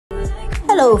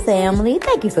Hello, family.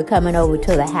 Thank you for coming over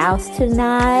to the house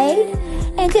tonight.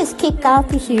 And just kick off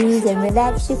your shoes and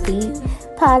relax your feet.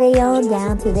 Party on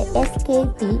down to the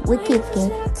SK beat. We're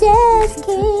kicking. Just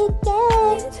kicking.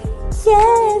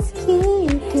 Just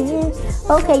kicking.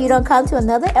 Okay, you don't come to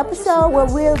another episode where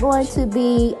we're going to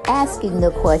be asking the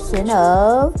question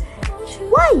of,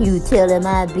 why you telling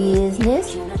my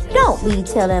business? Don't be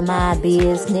telling my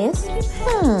business.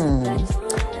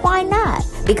 Why not?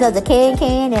 Because a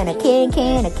can and a can,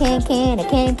 a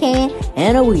can,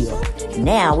 and a wheel.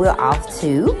 Now we're off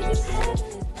to...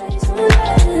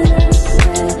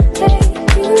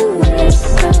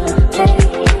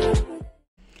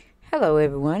 Hello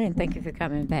everyone, and thank you for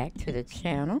coming back to the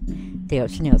channel. Dale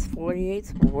Chanel's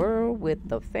 48th World with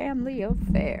the Family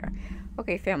Affair.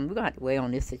 Okay, family, we're gonna have to wait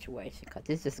on this situation because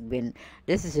this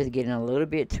is just getting a little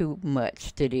bit too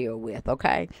much to deal with.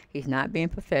 Okay, he's not being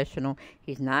professional.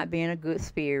 He's not being a good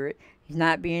spirit. He's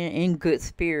not being in good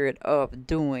spirit of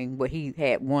doing what he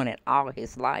had wanted all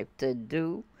his life to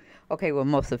do. Okay, well,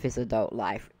 most of his adult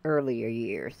life, earlier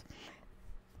years.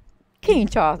 King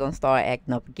Charles done start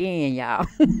acting up again, y'all.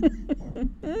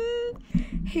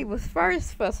 He was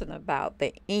first fussing about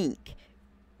the ink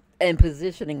and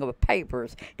positioning of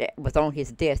papers that was on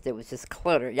his desk that was just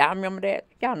cluttered. Y'all remember that?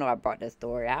 Y'all know I brought that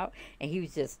story out. And he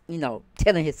was just,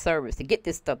 telling his servants to get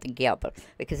this stuff together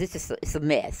because it's a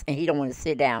mess. And he don't want to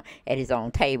sit down at his own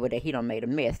table that he done made a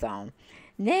mess on.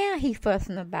 Now he's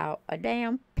fussing about a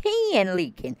damn pen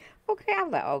leaking. Okay, I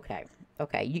was like,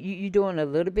 okay, you doing a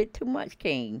little bit too much,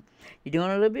 King. You're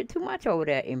doing a little bit too much over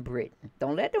there in Britain.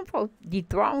 Don't let them folks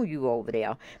dethrone you over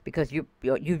there because you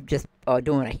just are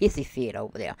doing a hissy fit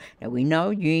over there. Now, we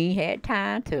know you ain't had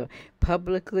time to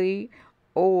publicly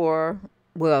or,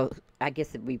 well, I guess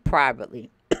it'd be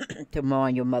privately to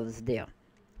mourn your mother's death.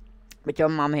 But your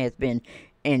mama has been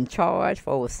in charge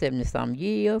for over 70-some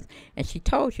years, and she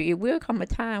told you it will come a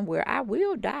time where I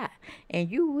will die,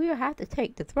 and you will have to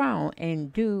take the throne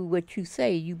and do what you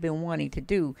say you've been wanting to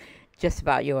do just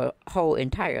about your whole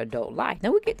entire adult life.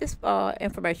 Now, we get this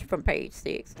information from page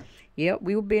 6. Yep,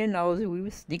 we were being nosy. We were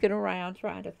sneaking around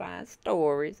trying to find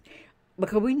stories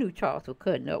because we knew Charles was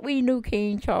cutting up. We knew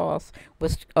King Charles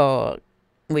was,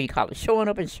 showing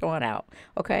up and showing out,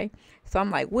 okay? So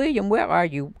I'm like, William, where are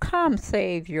you? Come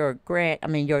save your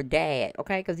dad,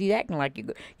 okay? Because he's acting like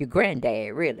your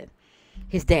granddad, really.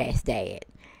 His dad's dad.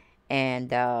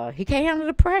 And he can't handle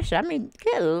the pressure. I mean,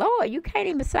 good Lord, you can't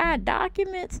even sign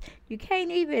documents. You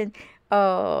can't even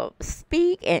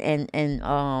speak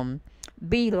and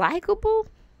be likable.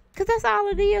 Because that's all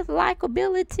it is,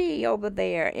 likability over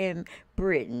there in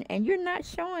Britain. And you're not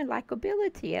showing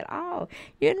likability at all.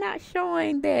 You're not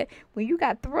showing that when you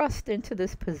got thrust into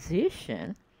this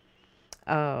position,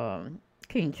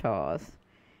 King Charles,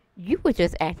 you were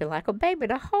just acting like a baby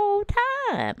the whole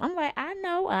time. I'm like, I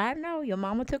know. Your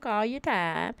mama took all your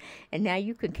time. And now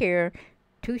you can care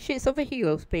two shits over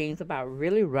heels beans about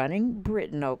really running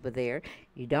Britain over there.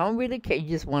 You don't really care. You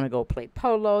just want to go play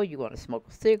polo. You want to smoke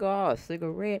a cigar or a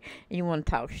cigarette. And you want to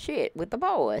talk shit with the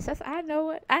boys. I know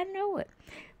it.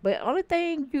 But the only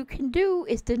thing you can do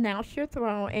is denounce your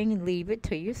throne and leave it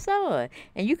to your son.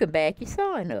 And you can back your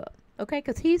son up. Okay,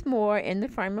 because he's more in the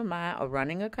frame of mind of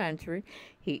running a country.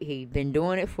 He's been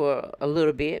doing it for a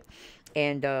little bit.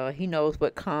 And he knows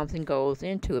what comes and goes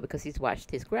into it because he's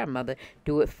watched his grandmother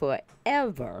do it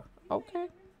forever. Okay?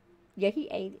 Yeah, he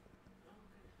ate it.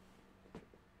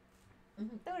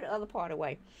 Throw the other part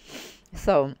away.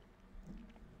 So,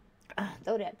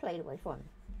 throw that plate away for me.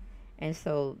 And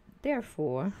so,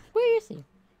 therefore, where is he?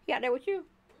 He out there with you?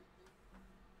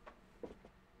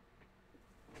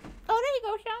 Oh, there you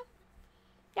go, Sean.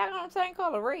 Y'all got the same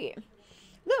color red.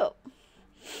 Look.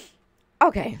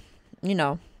 Okay.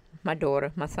 My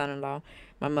daughter, my son-in-law,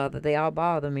 my mother, they all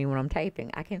bother me when I'm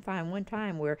taping. I can find one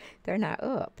time where they're not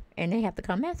up and they have to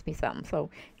come ask me something.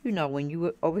 So, when you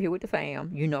were over here with the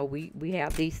fam, we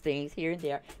have these things here and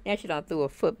there. Now she done threw a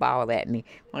football at me.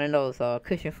 One of those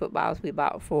cushion footballs we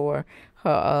bought for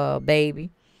her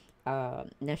baby.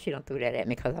 Now she don't throw that at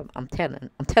me because I'm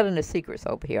telling the secrets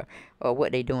over here or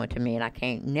what they doing to me, and I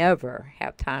can't never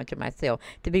have time to myself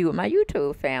to be with my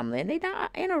YouTube family, and they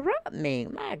don't interrupt me.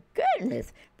 My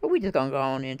goodness! But we just gonna go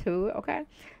on into it, okay?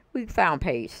 We found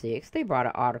page 6. They brought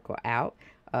an article out.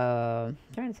 Trying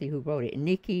to see who wrote it.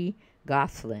 Nikki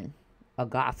Gosselin.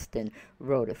 Augustin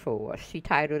wrote it for us. She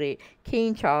titled it,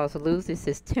 King Charles Loses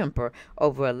His Temper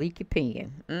Over a Leaky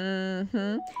Pen.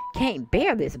 Can't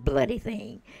bear this bloody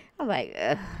thing. I'm like,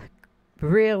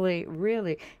 Really,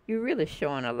 really, you're really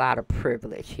showing a lot of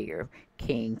privilege here,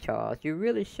 King Charles. You're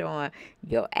really showing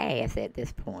your ass at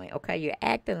this point, okay? You're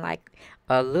acting like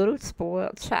a little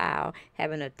spoiled child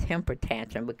having a temper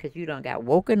tantrum because you done got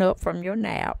woken up from your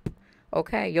nap,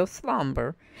 okay, your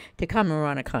slumber, to come and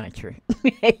run a country.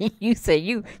 You say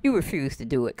you refuse to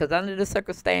do it because under the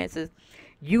circumstances,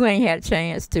 you ain't had a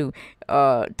chance to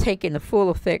take in the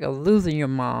full effect of losing your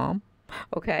mom,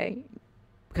 okay?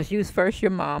 Because she was first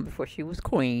your mom before she was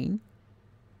queen,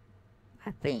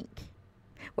 I think.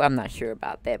 Well, I'm not sure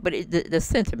about that, but the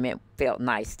sentiment felt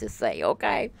nice to say,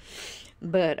 okay?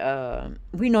 But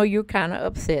we know you're kind of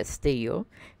upset still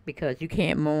because you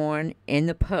can't mourn in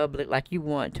the public like you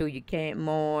want to. You can't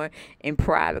mourn in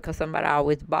private because somebody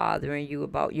always bothering you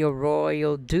about your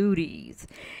royal duties.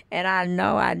 And I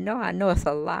know it's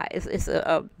a lot. It's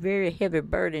a very heavy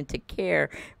burden to carry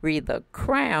the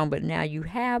crown, but now you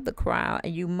have the crown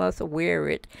and you must wear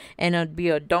it and be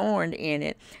adorned in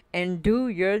it and do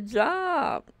your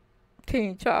job.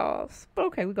 King Charles.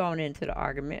 Okay, we're going into the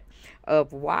argument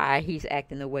of why he's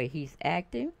acting the way he's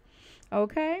acting.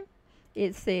 Okay,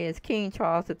 it says King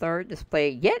Charles III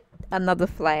displayed yet another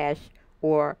flash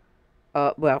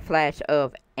flash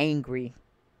of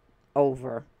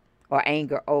over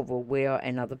anger over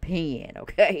another pen.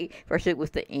 Okay, first it was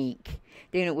the ink,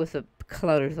 then it was the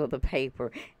clutters of the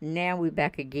paper. Now we're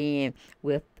back again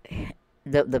with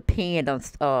the pen done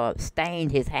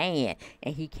stained his hand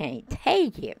and he can't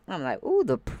take it. I'm like, ooh,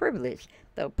 the privilege.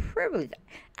 I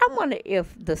wonder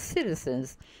if the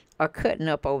citizens are cutting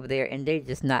up over there and they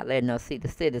just not letting us see the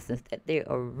citizens that they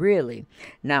are really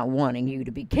not wanting you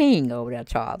to be king over there,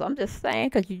 Charles. I'm just saying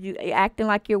because you acting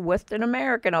like you're Western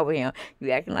American over here.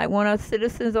 You acting like one of the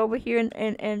citizens over here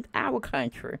in our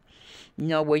country. You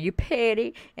know, where you're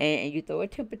petty and you throw a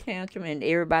temper tantrum and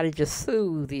everybody just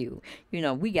soothe you. You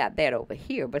know, we got that over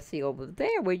here. But see, over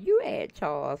there where you at,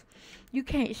 Charles, you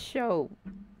can't show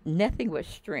nothing but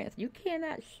strength. You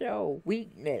cannot show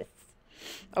weakness.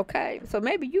 Okay? So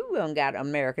maybe you will got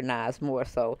Americanized more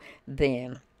so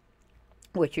than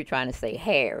what you're trying to say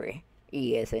Harry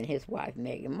is and his wife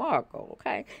Meghan Markle,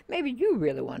 okay? Maybe you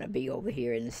really want to be over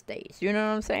here in the States, you know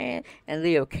what I'm saying? And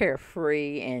live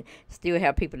carefree and still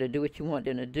have people to do what you want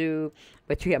them to do,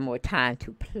 but you have more time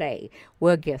to play.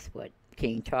 Well, guess what,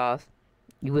 King Charles?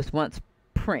 You was once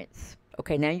prince,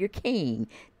 okay? Now you're king.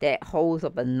 That holds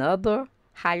up another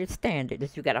higher standard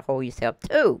that you got to hold yourself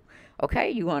to.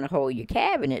 Okay, you want to hold your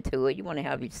cabinet to it, you want to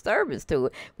have your servants to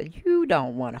it, but you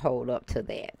don't want to hold up to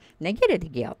that. Now get it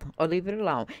together or leave it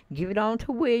alone. Give it on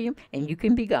to William and you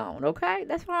can be gone, okay?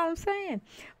 That's what I'm saying.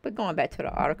 But going back to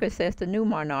the article, it says the new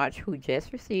monarch who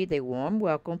just received a warm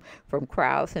welcome from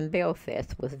crowds in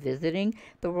Belfast was visiting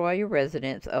the royal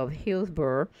residence of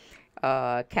Hillsborough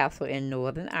Castle in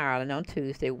Northern Ireland on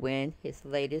Tuesday when his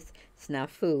latest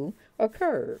snafu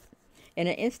occurred. In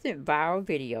an instant viral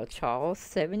video, Charles,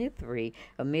 73,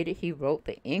 admitted he wrote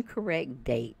the incorrect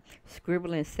date,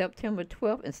 scribbling September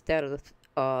 12th instead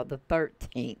of the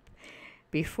 13th,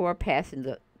 before passing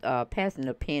the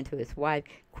pen to his wife,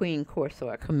 Queen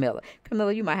Consort Camilla.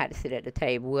 Camilla, you might have to sit at the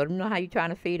table with them. You know how you're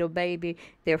trying to feed a baby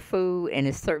their food, and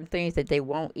there's certain things that they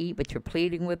won't eat, but you're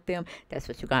pleading with them. That's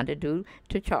what you're going to do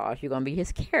to Charles. You're going to be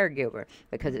his caregiver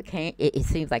because it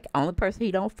seems like the only person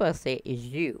he don't fuss at is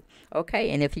you.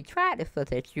 Okay? And if he tried to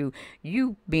fuss at you,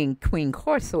 you being Queen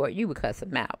Consort, you would cuss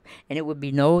him out. And it would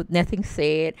be nothing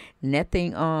said,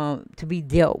 nothing to be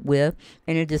dealt with,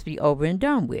 and it'd just be over and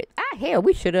done with. Hell,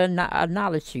 we should have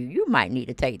acknowledged you. You might need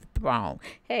to take the throne.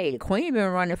 Hey, the queen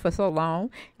been running for so long.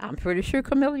 I'm pretty sure,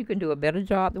 Camilla, you can do a better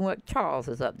job than what Charles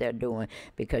is up there doing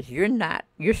because you're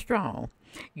strong.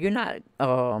 You're not,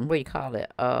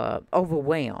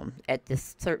 overwhelmed at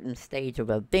this certain stage of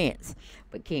events.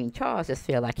 But King Charles just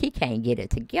feel like he can't get it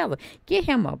together. Get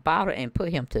him a bottle and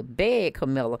put him to bed,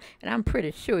 Camilla. And I'm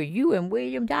pretty sure you and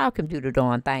William, y'all can do the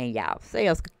darn thing y'all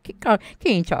selves.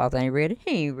 King Charles ain't ready.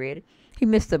 He ain't ready. He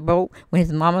missed the boat when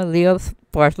his mama lived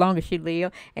for as long as she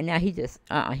lived, and now he just,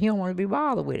 he don't want to be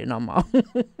bothered with it no more.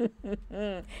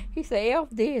 He said, F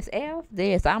this,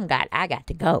 I got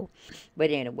to go.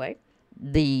 But anyway,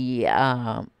 the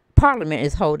Parliament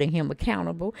is holding him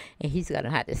accountable, and he's going to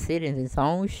have to sit in his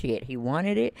own shit. He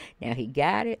wanted it, now he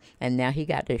got it, and now he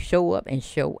got to show up and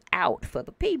show out for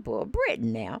the people of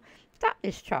Britain now. Stop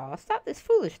this, Charles. Stop this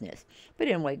foolishness. But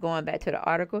anyway, going back to the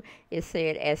article, it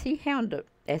said as he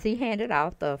handed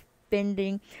out the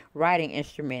offending writing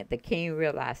instrument, the king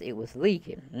realized it was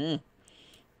leaking.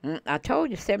 I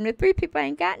told you, 73 people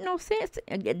ain't got no sense.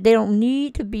 They don't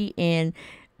need to be in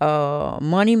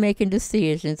money-making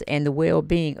decisions and the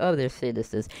well-being of their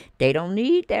citizens. They don't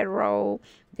need that role.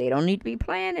 They don't need to be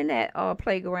playing in that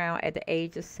playground at the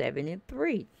age of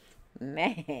 73.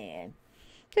 Man,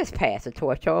 just pass the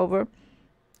torch over.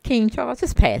 King Charles,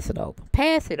 just pass it over.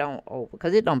 Pass it on over,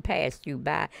 because it don't pass you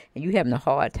by, and you having a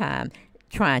hard time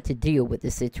trying to deal with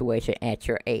the situation at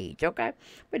your age, okay?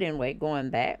 But anyway, going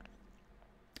back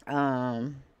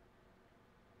to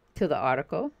the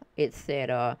article, it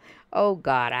said, oh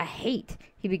God, I hate.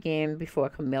 He began before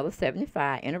Camilla,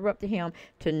 75, interrupted him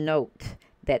to note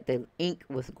that the ink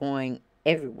was going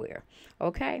everywhere,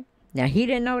 okay? Now, he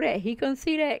didn't know that. He couldn't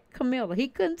see that Camilla. He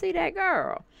couldn't see that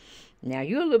girl. Now,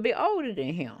 you're a little bit older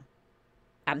than him.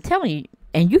 I'm telling you,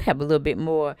 and you have a little bit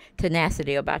more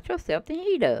tenacity about yourself than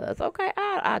he does, okay?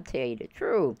 I'll tell you the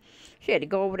truth. She had to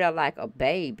go over there like a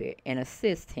baby and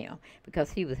assist him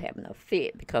because he was having a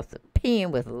fit because the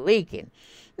pen was leaking.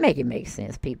 Make it make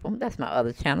sense, people. That's my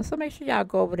other channel, so make sure y'all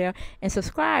go over there and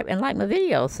subscribe and like my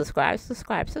videos.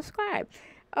 Subscribe.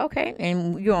 Okay,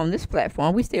 and you're on this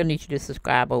platform. We still need you to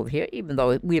subscribe over here, even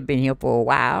though we've been here for a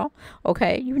while.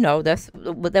 Okay, you know,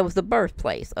 that was the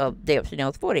birthplace of Deb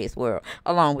Chanel's 40th World,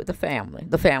 along with the family.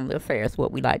 The family affair is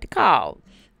what we like to call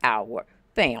our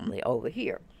family over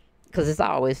here, because it's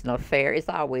always an affair. It's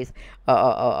always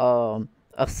a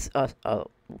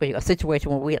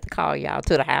situation where we have to call y'all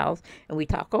to the house and we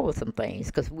talk over some things,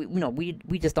 because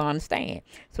we just don't understand.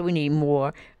 So we need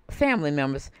more family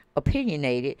members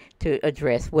opinionated to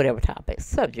address whatever topic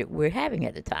subject we're having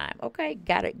at the time. Okay,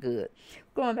 got it. Good.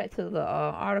 Going back to the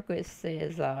article, it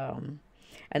says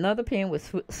another pen was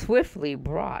swiftly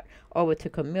brought over to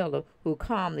Camilla, who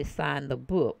calmly signed the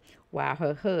book while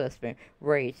her husband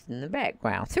raged in the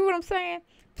background. See what I'm saying?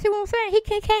 He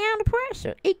can't handle the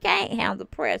pressure. He can't handle the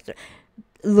pressure.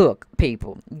 Look,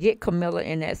 people, get Camilla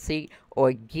in that seat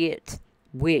or get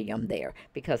William there,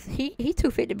 because he's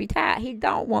too fit to be tied. He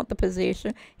don't want the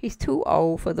position. He's too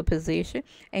old for the position,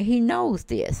 and he knows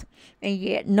this. And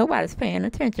yet nobody's paying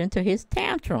attention to his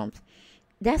tantrums.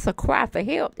 That's a cry for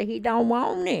help that he don't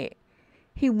want it.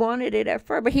 He wanted it at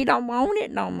first, but he don't want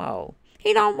it no more.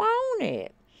 He don't want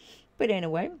it. But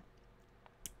anyway,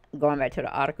 going back to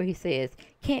the article, he says,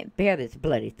 can't bear this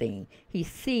bloody thing. He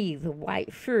sees the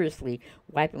white furiously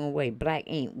wiping away black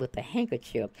ink with a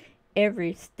handkerchief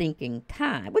every stinking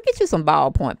time. We'll get you some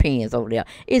ballpoint pens over there.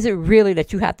 Is it really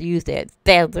that you have to use that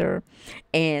feather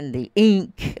and the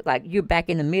ink like you're back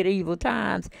in the medieval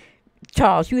times?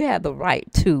 Charles, you have the right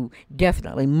to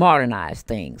definitely modernize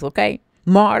things, okay?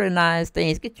 Modernize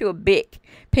things. Get you a big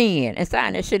pen and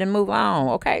sign that shit and move on,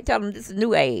 okay? Tell them this is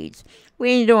new age. We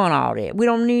ain't doing all that. We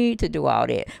don't need to do all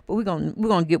that. But we're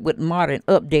gonna get with modern,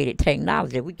 updated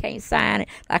technology. We can't sign it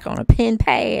like on a pen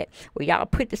pad where y'all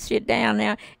put the shit down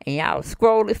there and y'all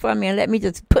scroll it for me and let me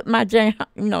just put my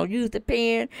use the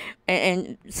pen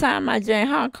and sign my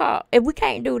Jane card. If we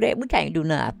can't do that, we can't do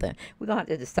nothing. We're gonna have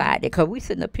to decide that, because we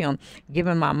sitting up here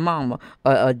giving my mama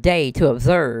a day to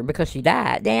observe because she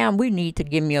died. Damn, we need to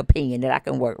give me a pen that I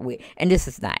can work with, and this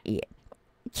is not it.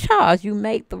 Charles, you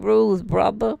make the rules,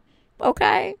 brother.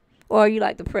 Okay? Or are you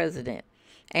like the president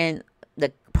and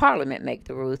the parliament make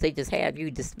the rules? They just have you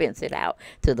dispense it out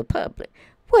to the public.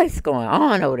 What's going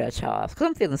on over there, Charles? Because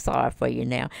I'm feeling sorry for you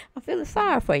now. I'm feeling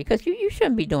sorry for you because you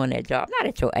shouldn't be doing that job. Not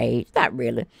at your age. Not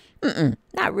really.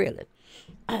 Not really.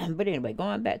 But anyway,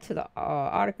 going back to the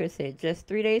article, it said just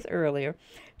 3 days earlier,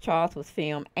 Charles was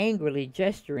filmed angrily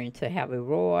gesturing to have a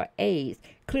royal aides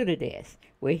clear the desk,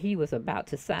 where he was about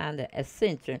to sign the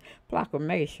Ascension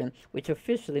Proclamation, which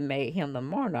officially made him the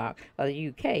monarch of the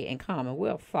UK and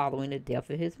Commonwealth following the death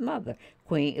of his mother,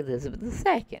 Queen Elizabeth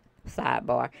II.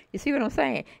 Sidebar. You see what I'm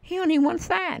saying? He don't even want to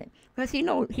sign it because he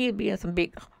know he'll be in some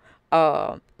big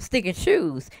sticking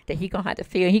shoes that he gonna have to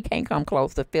fill. He can't come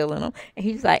close to filling them, and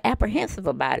he's like apprehensive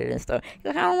about it and stuff. He's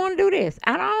like, I don't want to do this.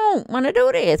 I don't want to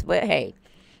do this. But hey,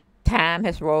 time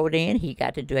has rolled in. He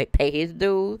got to pay his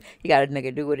dues. He got to make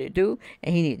it do what it do,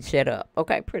 and he needs to shut up.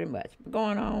 Okay, pretty much. But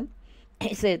going on,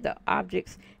 he said the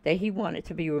objects that he wanted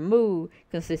to be removed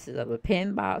consisted of a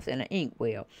pen box and an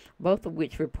inkwell, both of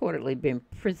which reportedly been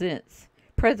presents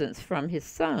from his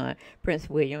son, Prince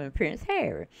William and Prince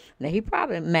Harry. Now, he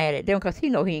probably mad at them because he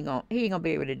know he ain't gonna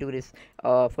be able to do this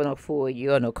for no full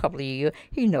year or no couple of years.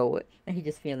 He know it, and he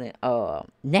just feeling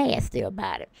nasty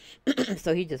about it.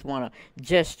 So he just want to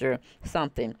gesture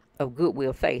something of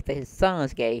goodwill, faith that his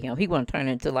sons gave him. He want to turn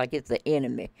it into like it's the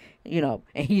enemy, and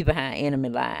he's behind enemy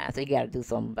lines. So he got to do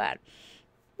something about it.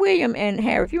 William and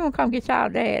Harry, if you want to come get y'all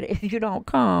dad, if you don't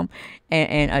come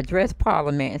and address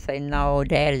Parliament and say, no,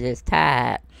 dad is just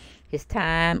tired. His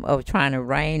time of trying to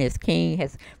reign as king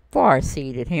has far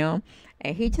exceeded him.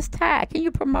 and he just tired. Can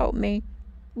you promote me?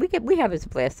 We have his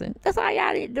blessing. That's all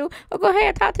y'all need to do. Or go ahead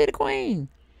and talk to the queen.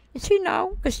 And she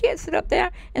know, because she had to sit up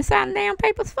there and sign the damn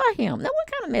papers for him. Now,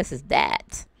 what kind of mess is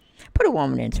that? Put a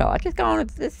woman in charge. Just go on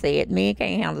and just say it. Men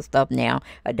can't handle stuff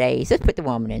nowadays. Just put the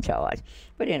woman in charge.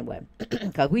 But anyway,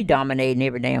 because we dominating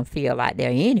every damn field out there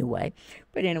anyway.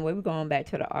 But anyway, we're going back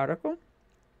to the article.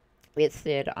 It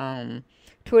said,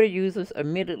 Twitter users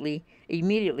immediately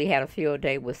had a field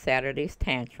day with Saturday's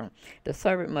tantrum. The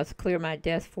servant must clear my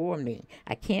desk for me.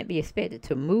 I can't be expected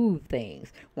to move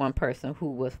things. One person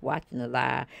who was watching the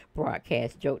live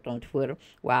broadcast joked on Twitter,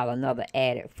 while another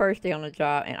added, first day on the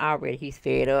job and already he's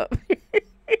fed up.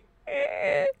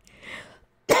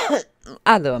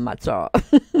 I love my job.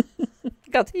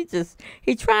 Because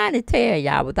he trying to tell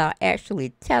y'all without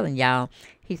actually telling y'all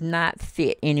he's not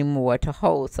fit anymore to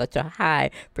hold such a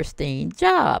high, pristine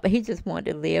job. He just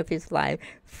wanted to live his life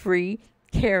free,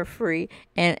 carefree,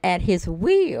 and at his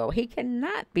will. He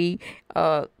cannot be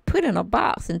put in a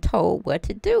box and told what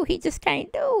to do. He just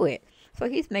can't do it. So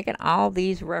he's making all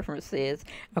these references,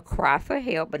 a cry for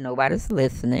help, but nobody's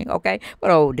listening, okay?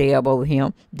 But old Deb over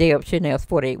him, Deb Chanel's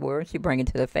 48 words, she bring it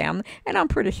to the family, and I'm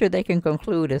pretty sure they can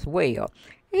conclude as well.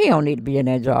 He don't need to be in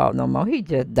that job no more. He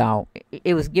just don't.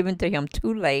 It was given to him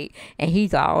too late, and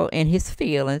he's all in his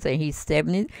feelings, and he's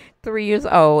 73 years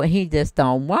old, and he just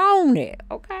don't want it,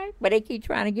 okay? But they keep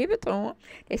trying to give it to him.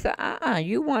 They say,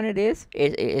 you wanted this.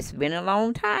 It's been a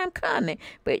long time coming,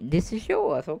 but this is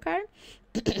yours, okay?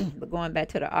 But going back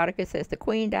to the article, it says the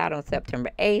Queen died on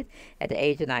September 8th at the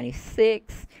age of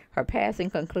 96. Her passing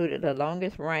concluded the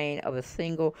longest reign of a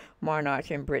single monarch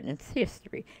in Britain's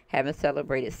history, having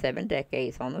celebrated 7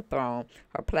 decades on the throne.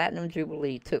 Her platinum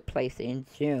jubilee took place in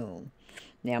June.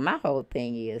 Now, my whole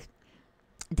thing is,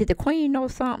 did the Queen know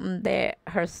something that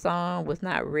her son was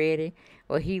not ready,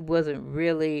 or he wasn't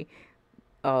really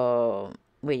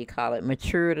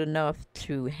matured enough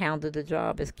to handle the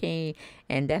job as king,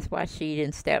 and that's why she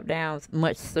didn't step down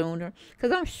much sooner?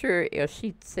 Because I'm sure if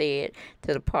she said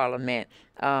to the parliament,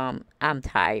 I'm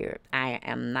tired, I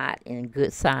am not in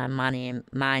good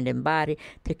mind and body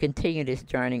to continue this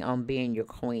journey on being your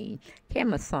queen, can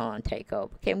my son take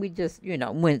over? Can we just,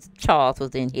 when Charles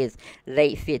was in his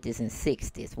late 50s and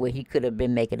 60s, where he could have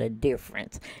been making a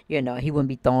difference, he wouldn't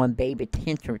be throwing baby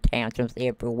tantrums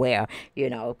everywhere,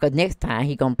 because next time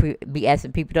he going to be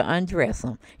asking people to undress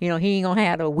him. He ain't going to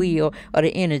have the will or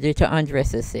the energy to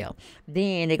undress himself.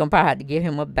 Then they're going to probably have to give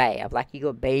him a bath, like he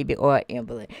a baby or an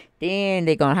invalid. Then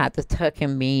they're going to have to tuck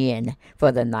him in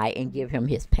for the night and give him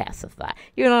his pacifier.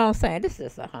 You know what I'm saying? This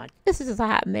is just a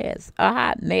hot mess.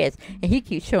 And he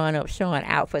keeps showing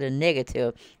out for the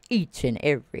negative each and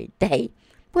every day.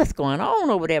 What's going on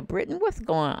over there, Britain? What's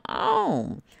going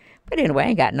on? But anyway, I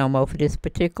ain't got no more for this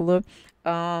particular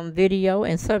video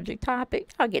and subject topic.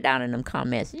 Y'all get down in them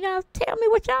comments. Y'all tell me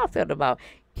what y'all felt about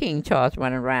King Charles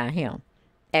running around him,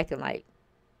 acting like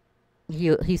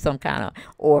he's some kind of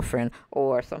orphan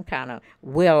or some kind of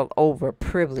over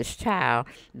privileged child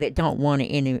that don't want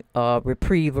any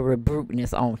reprieve or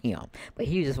rebruteness on him, but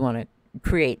he just want to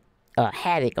create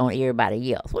havoc on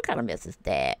everybody else. What kind of mess is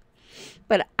that?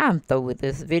 But I'm through with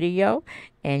this video,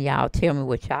 and y'all tell me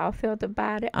what y'all felt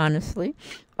about it, honestly,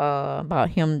 about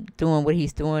him doing what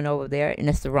he's doing over there, and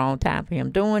it's the wrong time for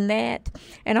him doing that,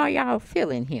 and are y'all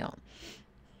feeling him?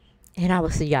 And I will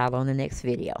see y'all on the next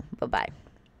video. Bye-bye.